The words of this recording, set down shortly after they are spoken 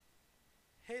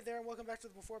Hey there, and welcome back to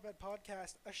the Before Bed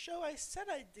Podcast, a show I said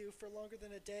I'd do for longer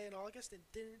than a day in August and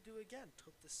didn't do again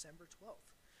till December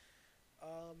 12th.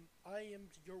 I am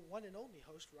your one and only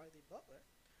host, Riley Butler.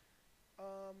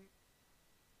 Um,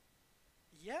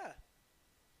 yeah,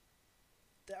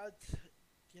 that,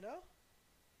 you know,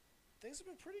 things have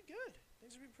been pretty good.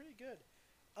 Things have been pretty good.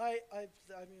 I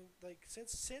mean, like,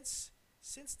 since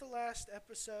the last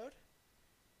episode,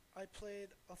 I played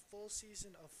a full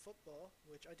season of football,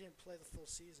 which I didn't play the full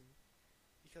season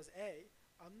because A,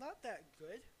 I'm not that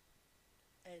good,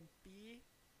 and B,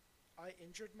 I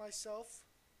injured myself.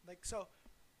 So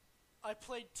I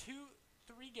played 3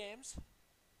 games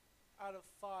out of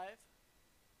 5.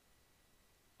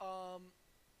 Um,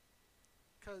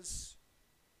 cause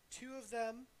two of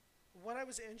them, one I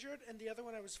was injured and the other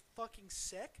one I was fucking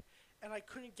sick, and I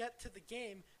couldn't get to the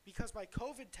game because my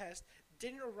COVID test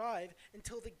didn't arrive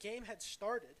until the game had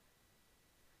started.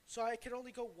 So I could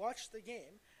only go watch the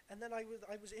game, and then I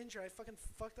was injured. I fucking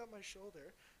fucked up my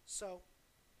shoulder. So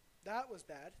that was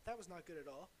bad. That was not good at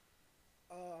all.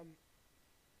 Um,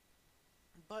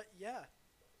 but yeah,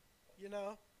 you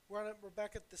know, we're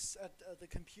back at the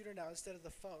computer now instead of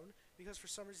the phone because for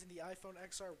some reason the iPhone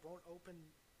XR won't open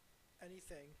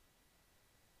anything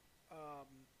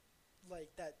um, like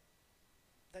that.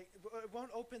 Like it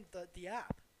won't open the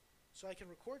app, so I can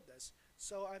record this.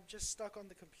 So I'm just stuck on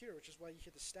the computer, which is why you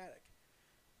hear the static.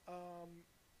 Um,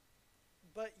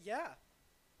 but yeah,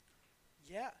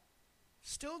 yeah.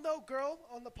 Still no girl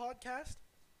on the podcast.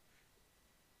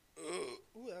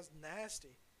 Ooh, that was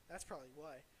nasty. That's probably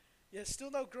why. Yeah,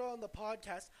 still no girl on the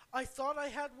podcast. I thought I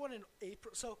had one in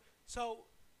April. So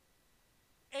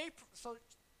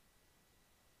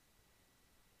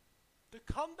the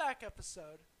comeback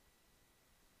episode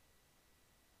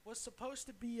was supposed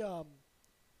to be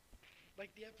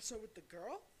like the episode with the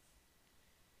girl,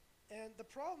 and the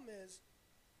problem is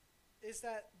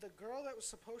that the girl that was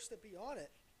supposed to be on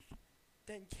it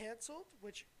then canceled,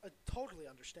 which totally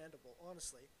understandable,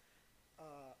 honestly.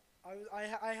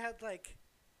 I had like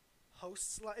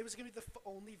hosts. It was gonna be the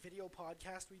only video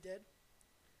podcast we did.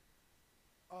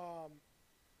 Um,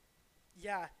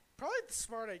 yeah, probably the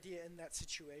smart idea in that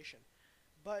situation,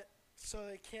 but so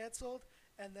they canceled,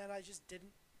 and then I just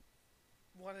didn't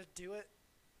want to do it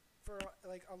for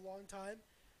like a long time.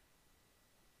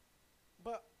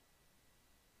 But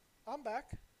I'm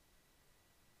back.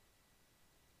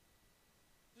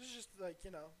 This is just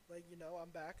I'm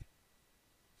back.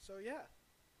 So yeah,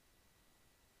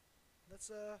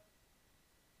 let's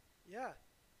yeah.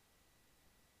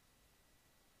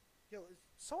 Yo, is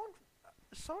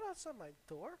someone outside my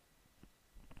door?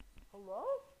 Hello?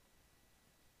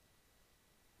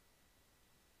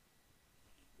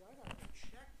 Yeah, I gotta go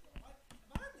check. Though. Am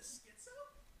I on the schizo?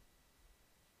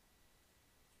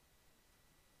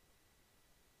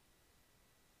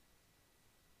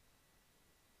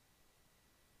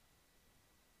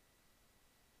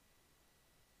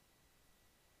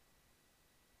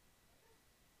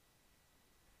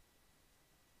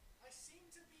 I seem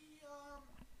to be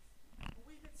a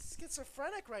wee bit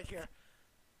schizophrenic right here.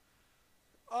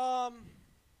 Um,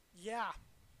 yeah,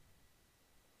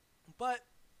 but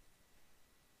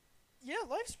yeah,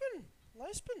 life's been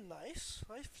nice.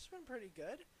 Life's been pretty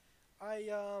good. I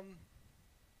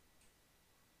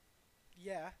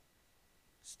yeah,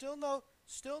 still no.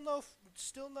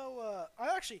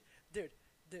 I actually, dude,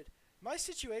 dude, my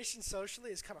situation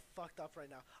socially is kind of fucked up right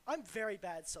now. I'm very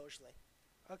bad socially.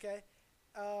 Okay,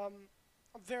 um,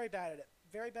 I'm very bad at it.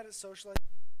 Very bad at socializing.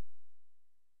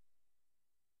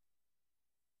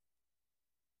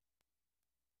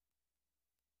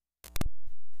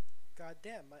 God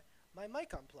damn, my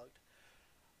mic unplugged.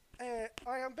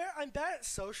 I'm bad at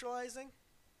socializing.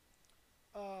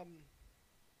 Um,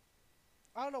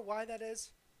 I don't know why that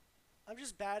is. I'm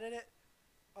just bad at it.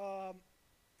 Um,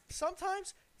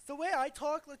 Sometimes the way I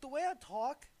talk, like the way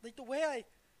I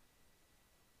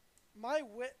my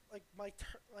wit, like my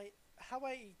how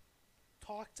I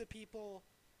talk to people,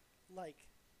 like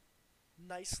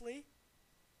nicely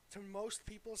to most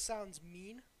people sounds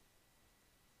mean,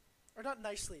 or not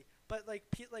nicely, but like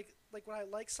when I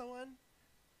like someone,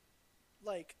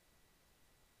 like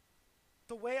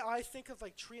the way I think of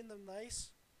like treating them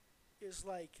nice is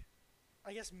like,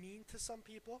 I guess mean to some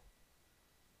people.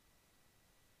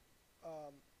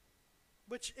 Um,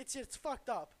 which it's fucked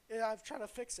up. Yeah, I'm trying to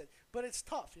fix it, but it's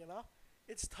tough, you know.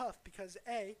 It's tough because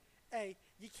a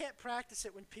you can't practice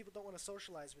it when people don't want to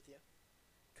socialize with you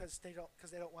because they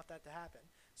don't want that to happen.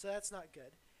 So that's not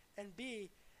good. And B,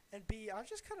 I'm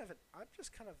just kind of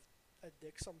a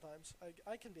dick sometimes.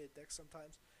 I can be a dick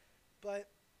sometimes, but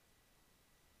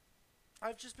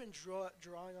I've just been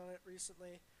drawing on it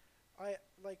recently.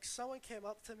 Like someone came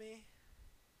up to me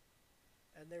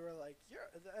and they were like, "You're,"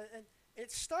 and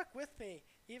it stuck with me,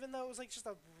 even though it was like just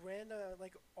a random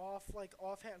like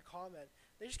offhand comment.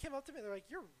 They just came up to me. They're like,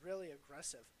 "You're really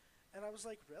aggressive," and I was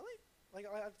like, "Really?" Like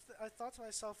I thought to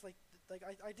myself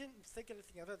I didn't think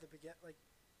anything of it at the begin like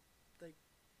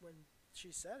when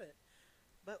she said it,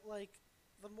 but like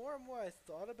the more and more I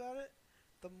thought about it,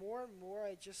 the more and more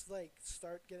I just like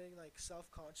start getting like self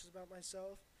conscious about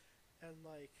myself and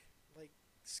like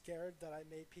scared that I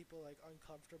made people like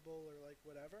uncomfortable or like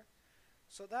whatever.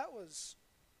 So that was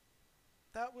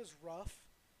rough.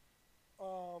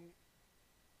 Um,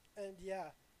 and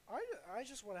yeah, I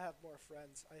just want to have more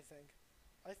friends.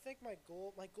 I think my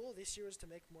goal this year is to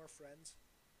make more friends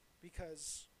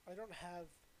because I don't have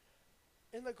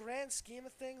in the grand scheme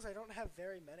of things I don't have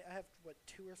very many. I have what,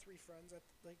 two or three friends that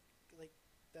like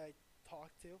that I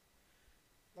talk to.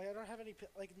 Like I don't have any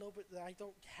like no, but I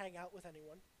don't hang out with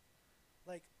anyone.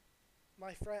 Like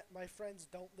my friends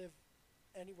don't live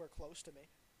anywhere close to me.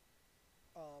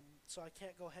 So I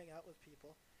can't go hang out with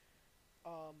people.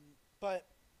 But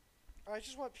I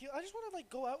just want to like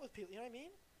go out with people. You know what I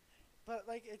mean? But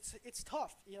like it's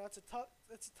tough. You know, it's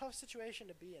a tough situation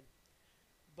to be in.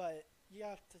 But you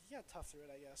have to tough through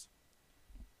it, I guess.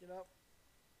 You know,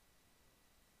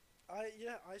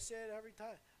 I say it every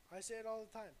time. I say it all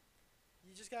the time.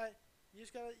 You just got you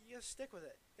gotta stick with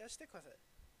it. You gotta stick with it.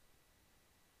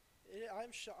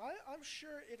 I'm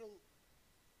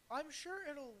sure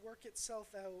it'll work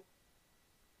itself out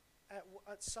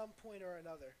at some point or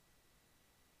another.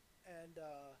 And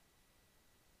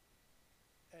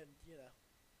you know,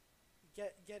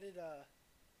 get it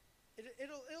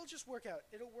it'll just work out.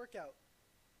 It'll work out.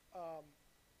 Um,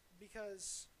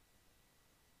 because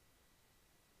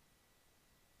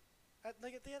at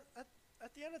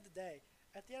the end of the day,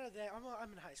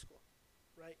 I'm in high school,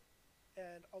 right?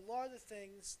 And a lot of the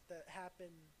things that happen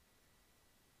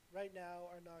right now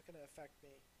are not going to affect me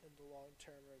in the long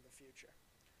term or in the future.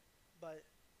 But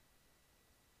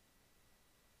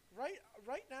right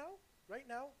right now, right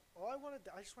now, all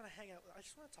I just want to hang out. I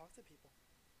just want to talk to people.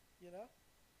 You know,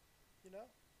 you know.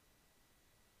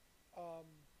 Um,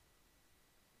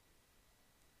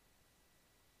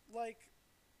 like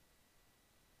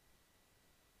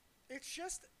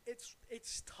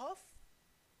it's tough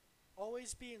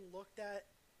always being looked at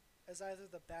as either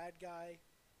the bad guy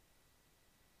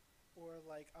or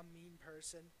like a mean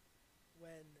person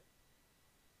when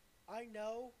I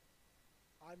know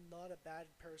I'm not a bad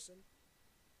person.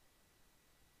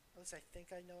 At least I think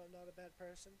I know I'm not a bad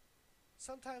person.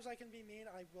 Sometimes I can be mean,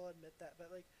 I will admit that, but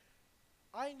like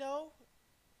I know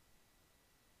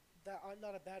that I'm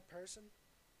not a bad person,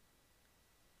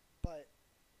 but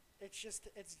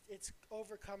it's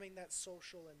overcoming that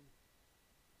social and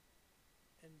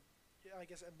I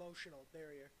guess emotional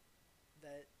barrier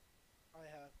that I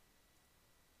have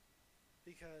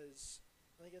because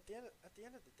like at the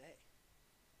end of the day,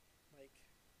 like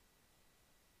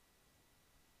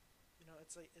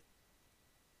it's like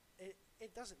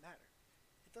it doesn't matter.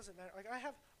 It doesn't matter. Like I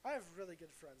have really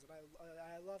good friends and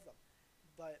I love them,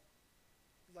 but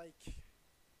like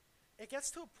it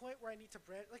gets to a point where I need to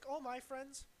brand like all my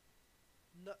friends,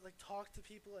 like talk to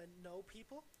people and know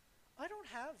people. I don't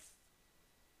have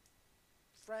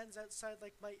friends outside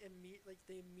like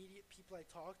the immediate people I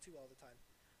talk to all the time.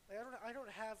 Like I don't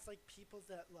have like people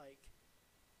that like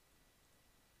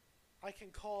I can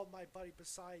call my buddy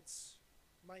besides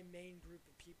my main group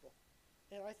of people.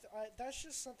 And that's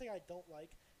just something I don't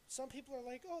like. Some people are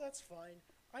like, "Oh, that's fine."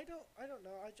 I don't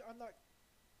know. I'm not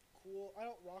cool. I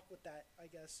don't rock with that, I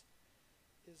guess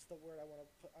is the word I want to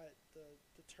put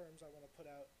the terms I want to put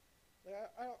out. Like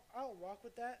I don't rock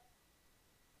with that.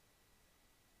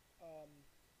 Um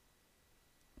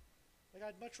like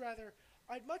I'd much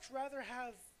rather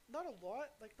have not a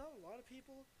lot of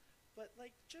people, but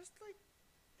like just like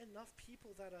enough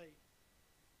people that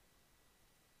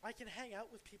I can hang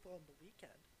out with people on the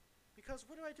weekend. Because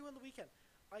what do I do on the weekend?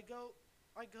 I go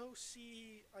I go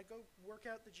work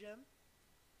out at the gym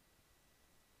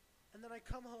and then I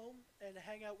come home and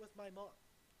hang out with my mom.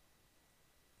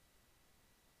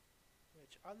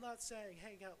 Which I'm not saying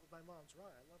hang out with my mom's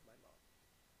wrong. I love my mom,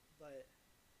 but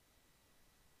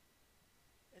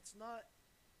it's not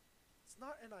it's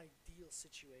not an ideal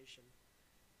situation.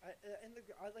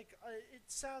 It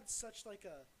sounds such like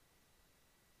a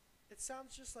it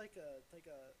sounds just like a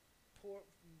poor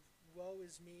woe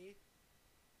is me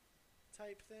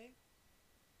type thing.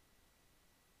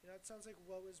 You know, it sounds like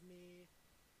woe is me,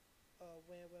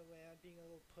 wham wham wham, being a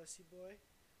little pussy boy.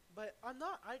 But I'm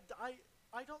not. I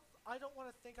don't want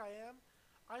to think I am.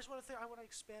 I just want to think. I want to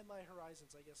expand my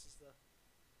horizons. I guess is the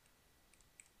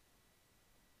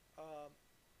um,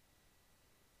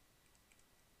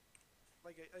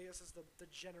 like I guess is the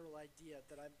general idea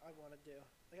that I want to do.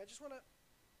 Like I just want to.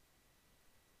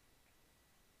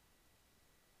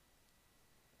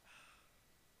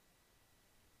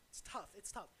 It's tough.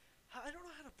 It's tough. I don't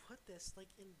know how to put this like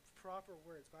in proper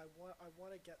words, but I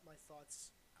want to get my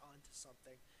thoughts onto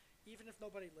something. Even if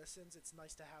nobody listens, it's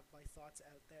nice to have my thoughts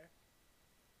out there.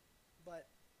 But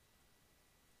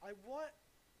I want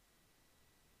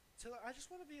to. I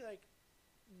just want to be like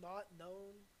not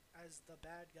known as the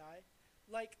bad guy.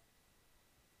 Like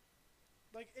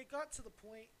it got to the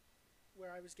point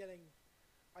where I was getting.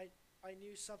 I I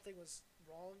knew something was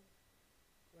wrong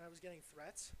when I was getting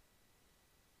threats.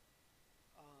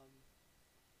 Um,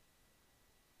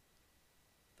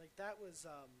 like that was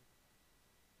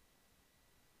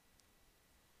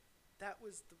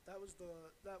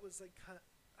like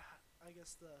I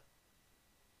guess the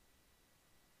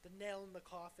nail in the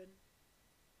coffin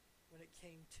when it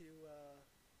came to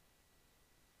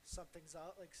something's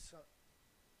up like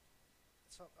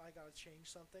I gotta change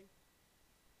something.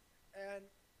 And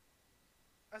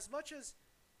as much as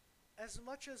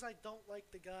I don't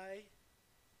like the guy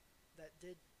that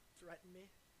did threaten me,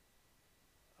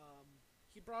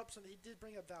 he brought up something. He did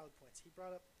bring up valid points. He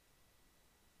brought up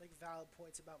like valid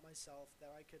points about myself that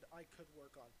I could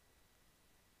work on.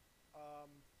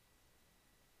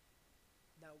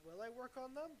 Now, will I work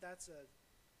on them? That's a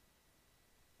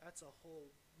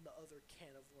whole other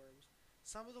can of worms.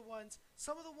 Some of the ones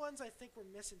I think were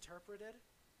misinterpreted.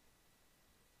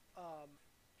 Um,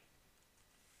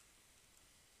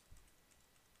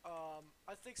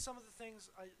 I think some of the things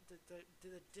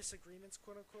the disagreements,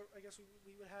 quote unquote, I guess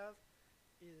we would have,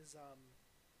 is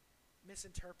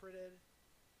misinterpreted,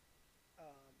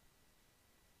 um,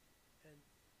 and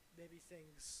maybe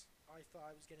things I thought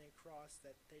I was getting across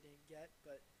that they didn't get,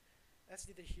 but that's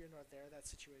neither here nor there. That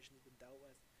situation has been dealt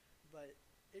with, but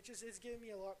it's giving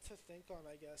me a lot to think on,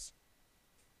 I guess,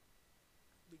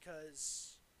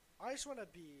 because I just want to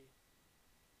be,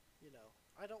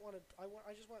 I don't want to.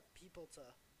 I just want people to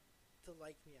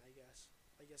like me. I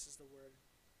guess is the word,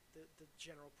 the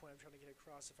general point I'm trying to get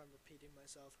across. If I'm repeating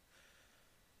myself,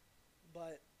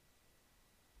 but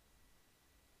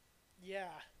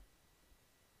yeah,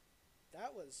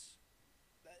 that was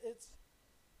it's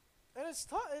and it's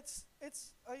tough. It's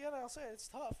again I'll say it, it's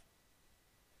tough.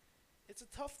 It's a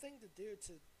tough thing to do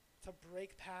to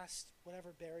break past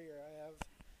whatever barrier I have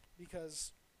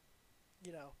because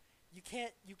you know you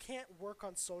can't work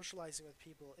on socializing with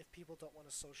people if people don't want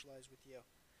to socialize with you.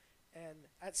 And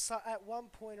at one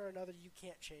point or another you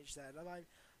can't change that. And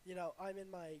I'm in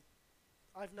my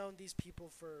I've known these people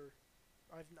for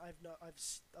a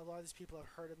lot of these people have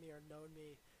heard of me or known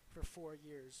me for 4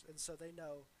 years, and so they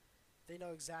know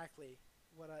exactly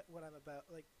what I'm about.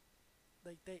 Like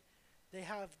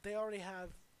they already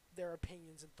have their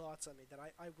opinions and thoughts on me that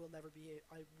I will never be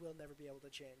able to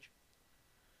change,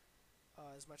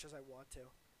 as much as I want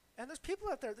to. And there's people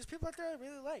out there I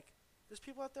really like. There's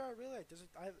people out there I really like.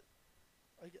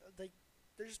 Like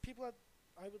there's just people that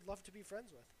I would love to be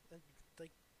friends with and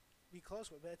like be close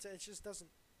with, but it just doesn't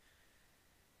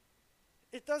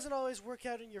always work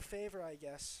out in your favor, I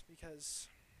guess, because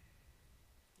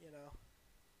you know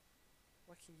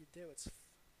what can you do? It's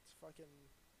fucking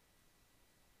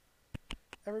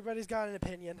everybody's got an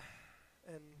opinion,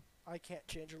 and I can't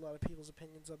change a lot of people's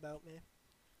opinions about me.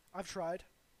 I've tried,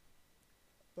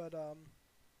 but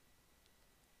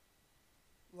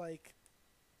like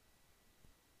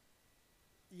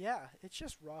yeah, it's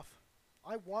just rough.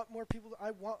 I want more people.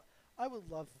 I would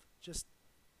love just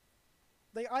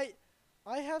like I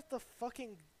have the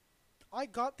fucking. I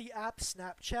got the app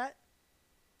Snapchat,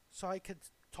 so I could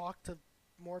talk to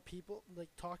more people, like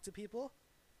talk to people,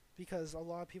 because a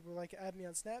lot of people were like add me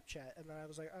on Snapchat, and then I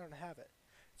was like I don't have it,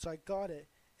 so I got it,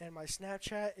 and my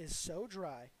Snapchat is so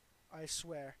dry, I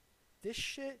swear. This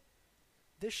shit,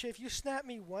 this shit. If you snap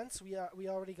me once, we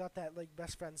already got that like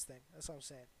best friends thing. That's what I'm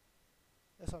saying.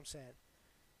 That's what I'm saying.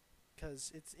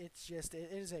 Cause it's just it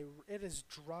is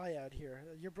dry out here.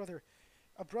 Your brother,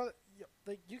 a brother,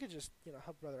 like you could just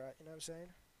help brother out. You know what I'm saying?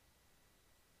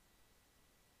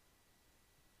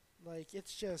 Like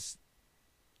it's just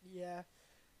yeah,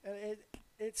 and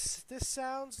it's this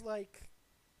sounds like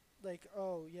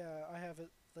oh yeah I have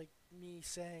it like me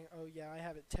saying oh yeah I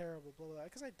have it terrible blah blah blah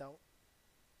because I don't.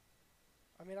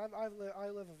 I mean I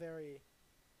live a very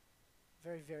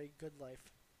very very good life.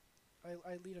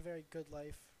 I lead a very good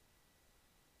life,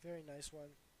 very nice one.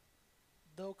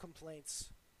 No complaints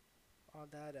on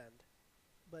that end.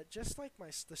 But just like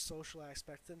the social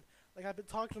aspect, and Like I've been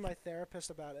talking to my therapist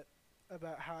about it,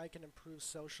 about how I can improve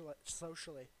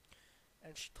socially,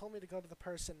 and she told me to go to the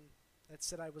person that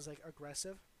said I was like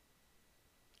aggressive.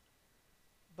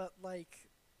 But like,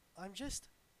 I'm just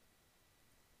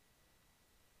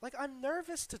like I'm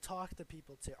nervous to talk to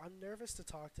people too. I'm nervous to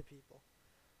talk to people.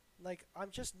 Like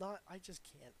I'm just not. I just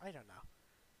can't. I don't know.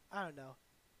 I don't know.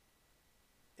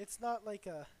 It's not like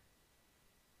a.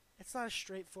 It's not a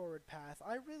straightforward path.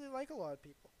 I really like a lot of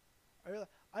people.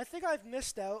 I think I've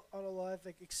missed out on a lot of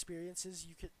like experiences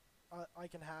I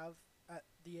can have at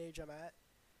the age I'm at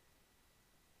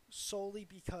solely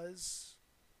because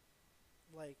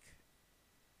like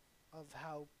of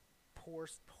how poor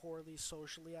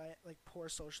socially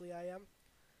I am.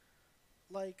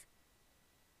 Like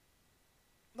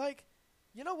like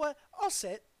you know what? I'll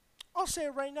say it. I'll say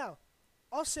it right now.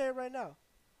 I'll say it right now.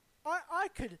 I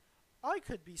could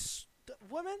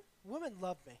women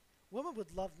love me. Women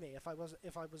would love me if I was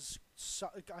if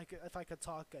I could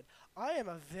talk good. I am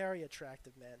a very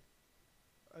attractive man.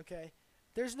 Okay?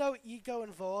 There's no ego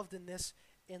involved in this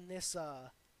uh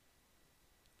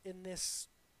in this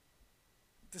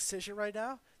decision right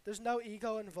now. There's no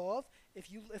ego involved.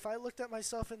 If I looked at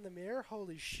myself in the mirror,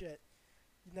 holy shit.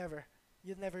 You never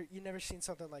you never seen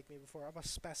something like me before. I'm a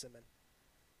specimen.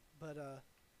 But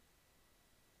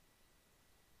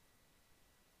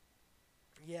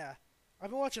yeah. I've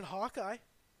been watching Hawkeye.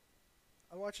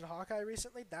 I'm watching Hawkeye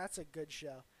recently. That's a good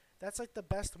show. That's like the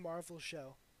best Marvel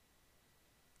show.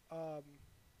 Um,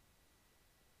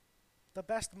 the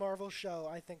best Marvel show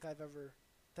I think I've ever.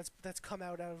 That's come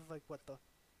out of like what the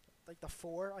like the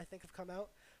four I think have come out.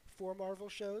 Four Marvel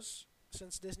shows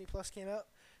since Disney Plus came out.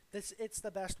 This it's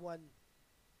the best one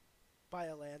by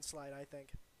a landslide I think.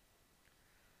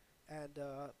 And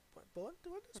when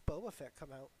does Boba Fett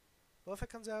come out? Boba Fett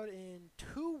comes out in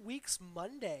 2 weeks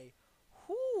Monday.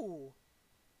 Whoo!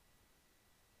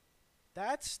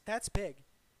 That's big.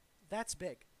 That's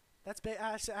big. That's big.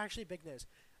 Actually, big news.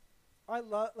 I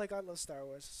love Star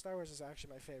Wars. Star Wars is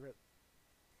actually my favorite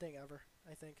thing ever.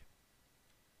 I think.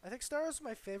 I think Star Wars is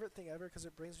my favorite thing ever because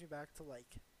it brings me back to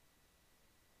like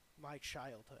my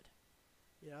childhood.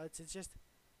 You know, it's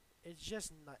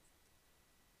just not.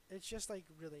 It's just like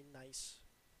really nice.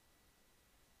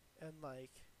 And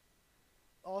like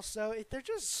also they're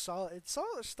just solid. It's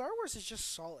solid. Star Wars is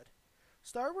just solid.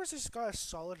 Star Wars has got a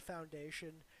solid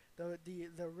foundation.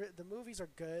 The movies are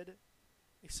good,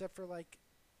 except for like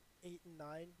 8 and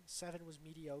 9. 7 was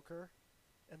mediocre,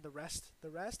 and the rest.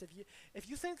 If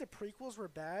you think the prequels were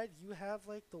bad, you have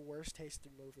like the worst taste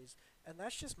in movies, and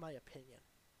that's just my opinion.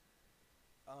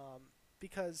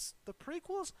 Because the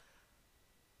prequels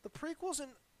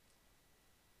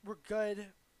were good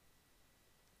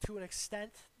to an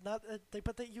extent. Not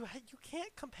but you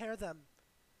can't compare them.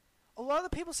 A lot of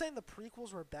the people saying the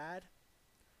prequels were bad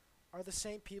are the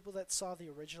same people that saw the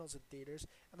originals in theaters.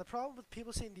 And the problem with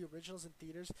people seeing the originals in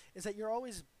theaters is that you're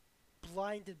always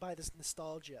blinded by this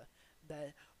nostalgia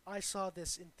that I saw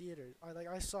this in theaters.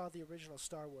 I saw the original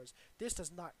Star Wars. This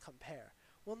does not compare.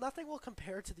 Well, nothing will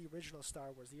compare to the original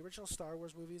Star Wars. The original Star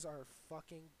Wars movies are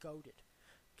fucking goated.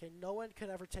 Okay, no one can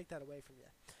ever take that away from you.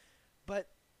 But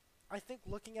I think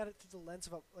looking at it through the lens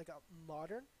of a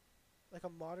modern,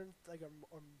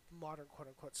 modern quote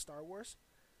unquote Star Wars,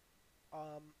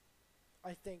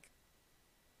 I think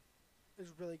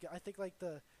is really good. I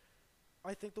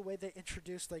think the way they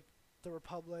introduced like the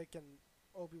Republic and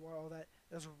Obi-Wan, all that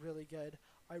is really good.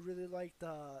 I really like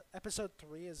the episode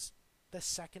 3 is the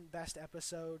second best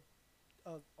episode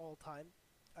of all time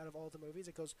out of all the movies.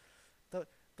 It goes the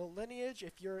lineage.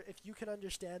 If you can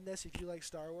understand this, if you like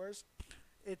Star Wars,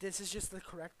 this is just the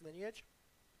correct lineage.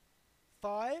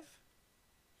 5,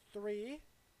 3,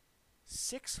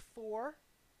 6, 4,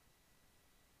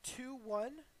 2,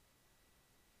 1,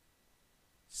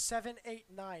 7, 8,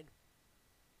 9.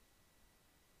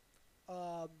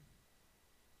 Um,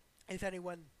 if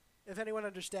anyone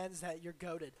understands that, you're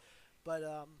goated. But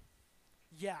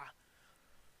yeah.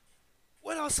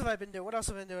 What else have I been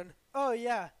doing? Oh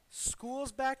yeah,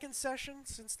 school's back in session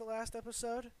since the last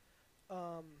episode.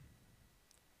 Um,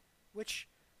 which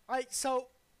I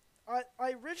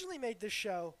originally made this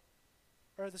show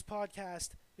or this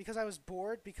podcast because I was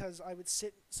bored because I would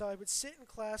sit in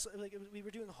class like we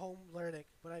were doing home learning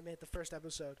when I made the first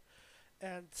episode.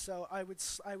 And so I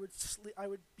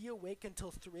would be awake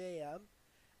until 3 a.m.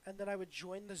 and then I would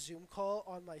join the Zoom call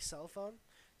on my cell phone,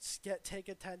 take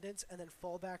attendance and then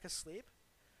fall back asleep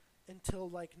until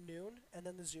like noon, and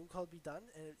then the Zoom call would be done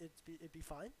and it'd be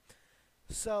fine.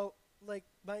 So like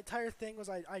my entire thing was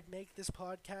I'd make this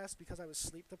podcast because I was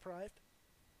sleep deprived,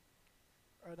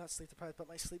 or not sleep deprived, but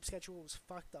my sleep schedule was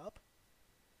fucked up.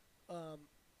 Um,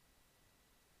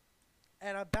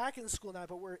 and I'm back in school now,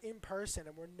 but we're in person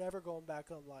and we're never going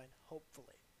back online, hopefully.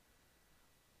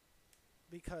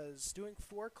 Because doing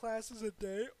 4 classes a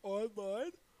day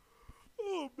online,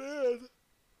 oh man,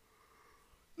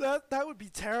 that would be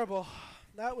terrible.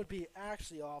 That would be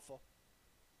actually awful.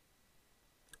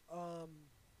 Um,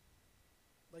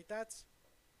 like that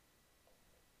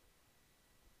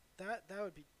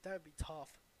would be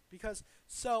tough because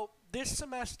so this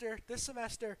semester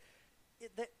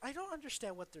I don't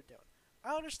understand what they're doing. I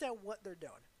don't understand what they're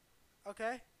doing.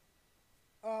 Okay.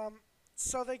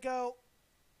 So they go.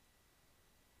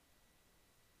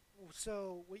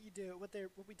 So what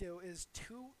we do is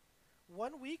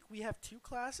 1 week we have 2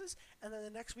 classes, and then the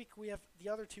next week we have the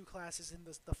other 2 classes in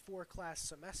the 4 class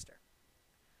semester.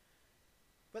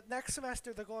 But next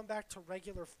semester they're going back to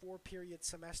regular 4 period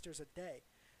semesters a day.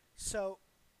 So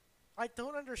I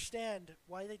don't understand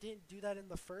why they didn't do that in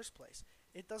the first place.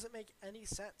 It doesn't make any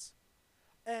sense.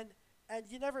 And and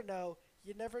you never know.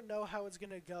 You never know how it's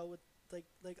gonna go with like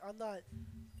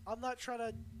I'm not trying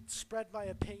to spread my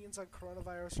opinions on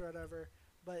coronavirus or whatever,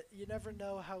 but you never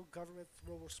know how government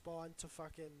will respond to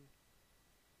fucking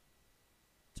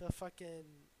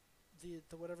the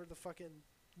whatever the fucking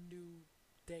new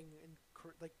thing in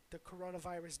like the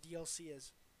coronavirus DLC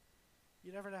is.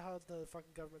 You never know how the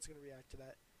fucking government's gonna react to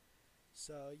that.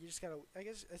 So you just gotta. I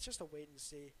guess it's just a wait and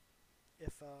see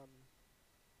if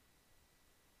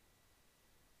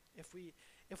if we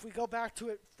if we go back to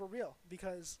it for real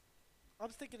because I'm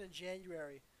thinking in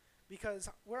January because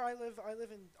where I live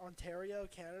in Ontario,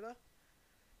 Canada,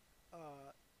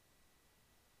 uh,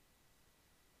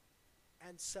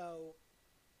 and so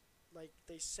like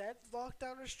they said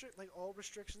like all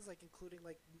restrictions like including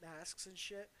like masks and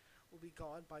shit will be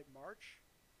gone by March,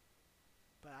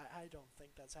 but I don't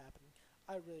think that's happening.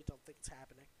 I really don't think it's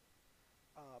happening.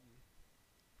 Um,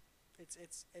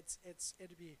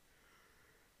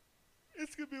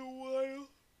 it's gonna be a while.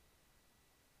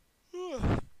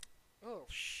 Oh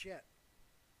shit.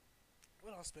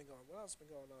 What else been going? What else been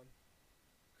going on?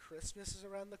 Christmas is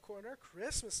around the corner.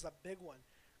 Christmas is a big one.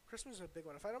 Christmas is a big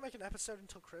one. If I don't make an episode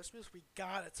until Christmas, we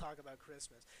gotta talk about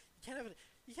Christmas. You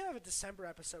can't have a December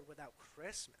episode without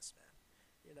Christmas,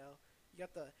 man. You know,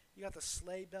 you got the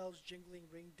sleigh bells jingling,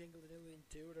 ring dingle dingling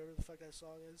do whatever the fuck that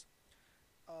song is.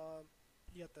 Um,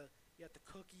 you got the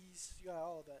cookies. You got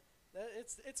all of that.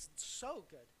 It's so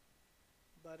good.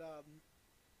 But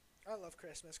I love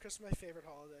Christmas. Christmas is my favorite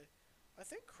holiday. I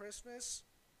think Christmas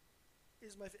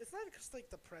is it's not because like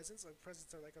the presents. Like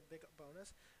presents are like a big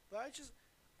bonus, but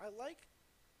I like.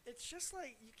 It's just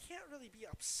like you can't really be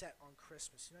upset on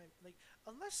Christmas. You know, what I mean? Like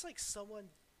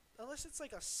unless it's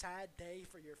like a sad day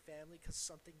for your family because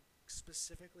something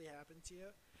specifically happened to you.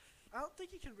 I don't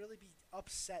think you can really be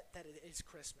upset that it is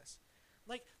Christmas.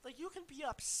 Like you can be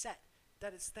upset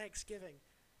that it's Thanksgiving,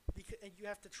 because and you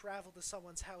have to travel to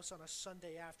someone's house on a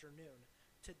Sunday afternoon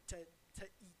to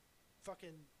eat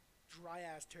fucking dry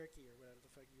ass turkey or whatever the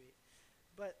fuck you eat.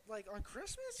 But like on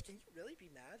Christmas, can you really be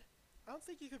mad? I don't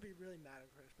think you could be really mad on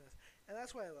Christmas, and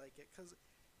that's why I like it because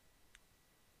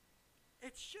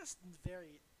it's just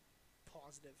very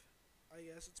positive. I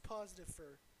guess it's positive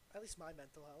for at least my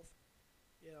mental health.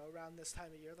 You know, around this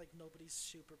time of year, like nobody's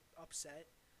super upset.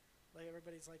 Like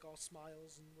everybody's like all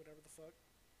smiles and whatever the fuck.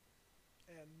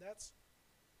 And that's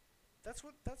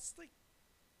like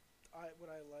what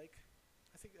I like.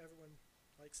 I think everyone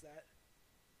likes that.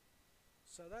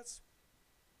 So that's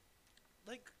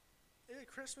like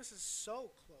Christmas is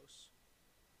so close.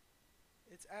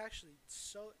 It's actually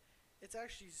so it's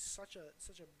actually such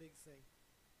a big thing.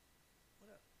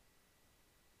 What a,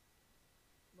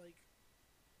 like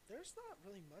there's not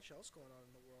really much else going on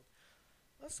in the world.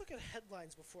 Let's look at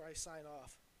headlines before I sign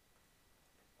off.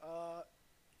 Uh,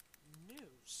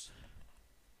 news.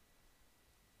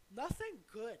 Nothing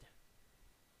good.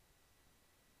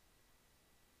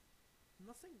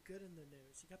 Nothing good in the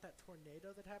news. You got that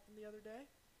tornado that happened the other day?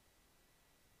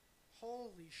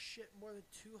 Holy shit, more than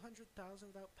 200,000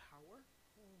 without power?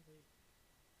 Holy.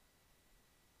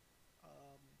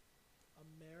 Um,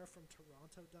 a mayor from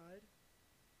Toronto died.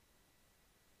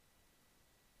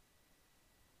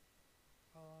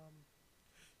 Um,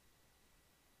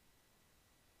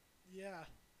 yeah.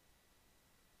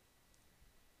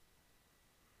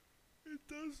 It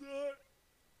does not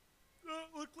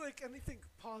look like anything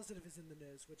positive is in the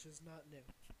news, which is not new.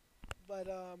 But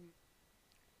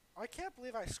I can't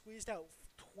believe I squeezed out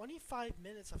 25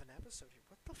 minutes of an episode here.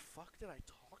 What the fuck did I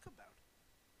talk about?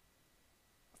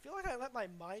 I feel like I let my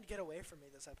mind get away from me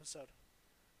this episode.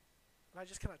 And I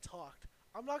just kind of talked.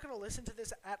 I'm not going to listen to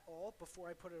this at all before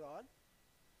I put it on.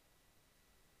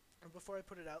 and before I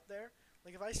put it out there.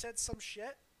 Like if I said some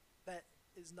shit that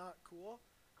is not cool,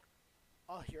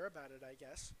 I'll hear about it, I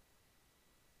guess.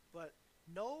 But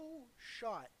no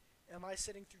shot am I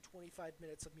sitting through 25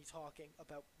 minutes of me talking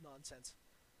about nonsense.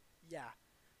 Yeah.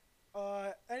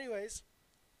 Anyways,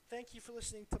 thank you for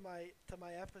listening to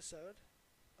my episode.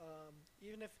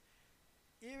 Even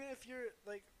if you're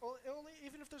like only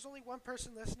even if there's only one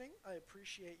person listening, I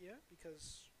appreciate you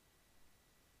because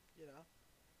you know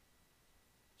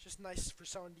it's just nice for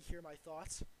someone to hear my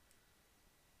thoughts.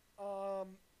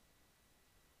 Um,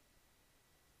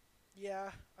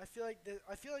 yeah, I feel like this.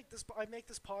 I make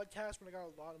this podcast when I got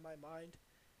a lot on my mind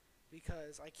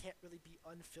because I can't really be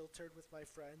unfiltered with my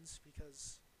friends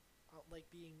because I don't like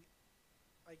being,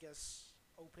 I guess,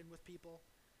 open with people.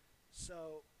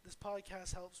 So this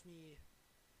podcast helps me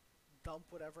dump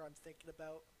whatever I'm thinking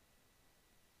about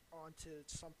onto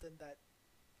something that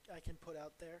I can put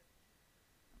out there.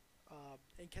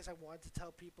 In case I wanted to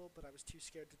tell people, but I was too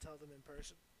scared to tell them in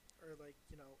person, or like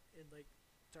in like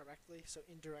directly. So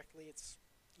indirectly, it's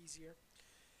easier.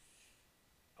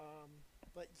 Um,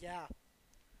 but yeah,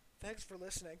 thanks for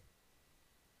listening.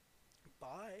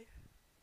 Bye.